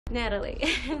Natalie,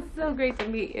 it's so great to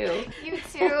meet you. You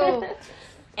too.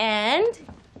 And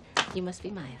you must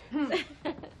be Maya.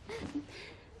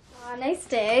 Aw, nice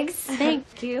digs.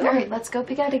 Thank you. All right, let's go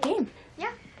pick out a game.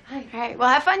 Yeah. All right, well,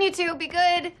 have fun, you two. Be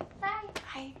good. Bye.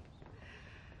 Bye.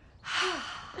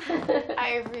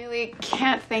 I really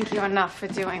can't thank you enough for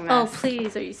doing this. Oh,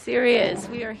 please, are you serious?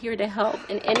 We are here to help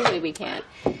in any way we can.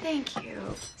 Thank you.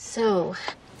 So,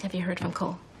 have you heard from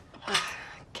Cole?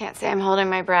 Can't say I'm holding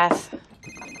my breath.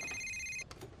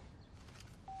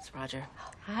 It's Roger.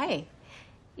 Hi.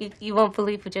 You won't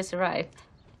believe who just arrived.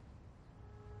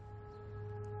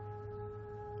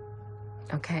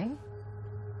 Okay.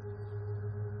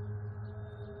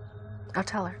 I'll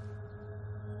tell her.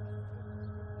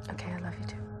 Okay, I love you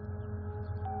too.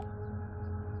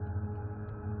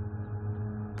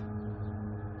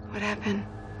 What happened?